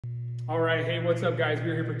All right, hey, what's up guys?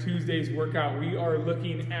 We're here for Tuesday's workout. We are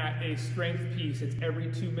looking at a strength piece. It's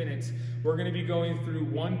every 2 minutes. We're gonna be going through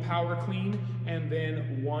one power clean and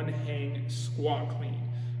then one hang squat clean.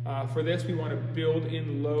 For this, we wanna build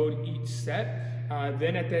in load each set.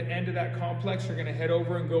 Then at the end of that complex, you're gonna head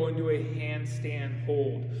over and go into a handstand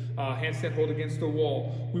hold. Handstand hold against the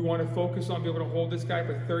wall. We wanna focus on being able to hold this guy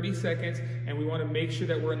for 30 seconds, and we wanna make sure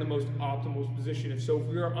that we're in the most optimal position. If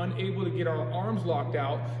we are unable to get our arms locked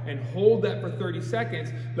out and hold that for 30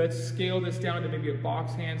 seconds, let's scale this down to maybe a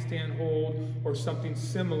box handstand hold or something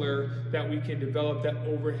similar that we can develop that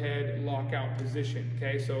overhead lockout position,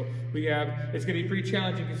 okay? So it's gonna be pretty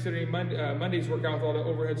challenging considering Monday's workout with all the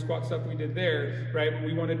overhead squat stuff we did there, right? But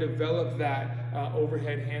we want to develop that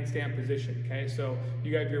overhead handstand position, okay? So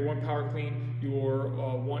you got your one power clean, your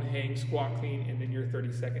one hang squat clean, and then your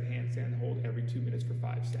 30-second handstand hold every 2 minutes for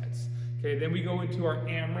 5 sets. Okay, then we go into our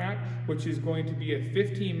AMRAP, which is going to be a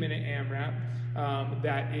 15-minute AMRAP.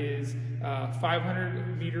 That is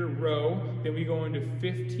 500-meter row. Then we go into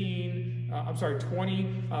 20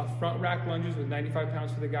 front rack lunges with 95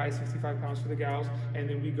 pounds for the guys, 65 pounds for the gals, and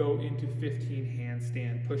then we go into 15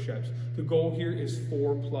 handstand push-ups. The goal here is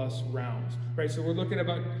 4+ rounds, right? So we're looking at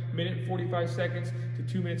about 1 minute and 45 seconds to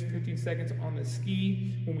 2 minutes and 15 seconds on the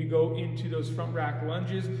ski. When we go into those front rack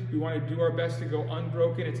lunges, we want to do our best to go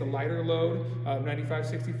unbroken. It's a lighter load of 95,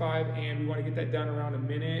 65, and we want to get that done around 1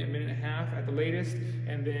 minute, 1.5 minutes at the latest,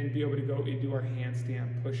 and then be able to go and do our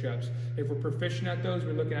handstand push-ups. If we're proficient at those,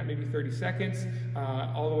 we're looking at maybe 30 seconds,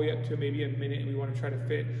 all the way up to maybe 1 minute, and we want to try to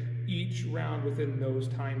fit each round within those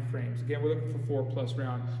time frames. Again, we're looking for 4+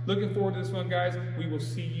 round. Looking forward to this one, guys. We will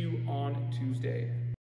see you on Tuesday.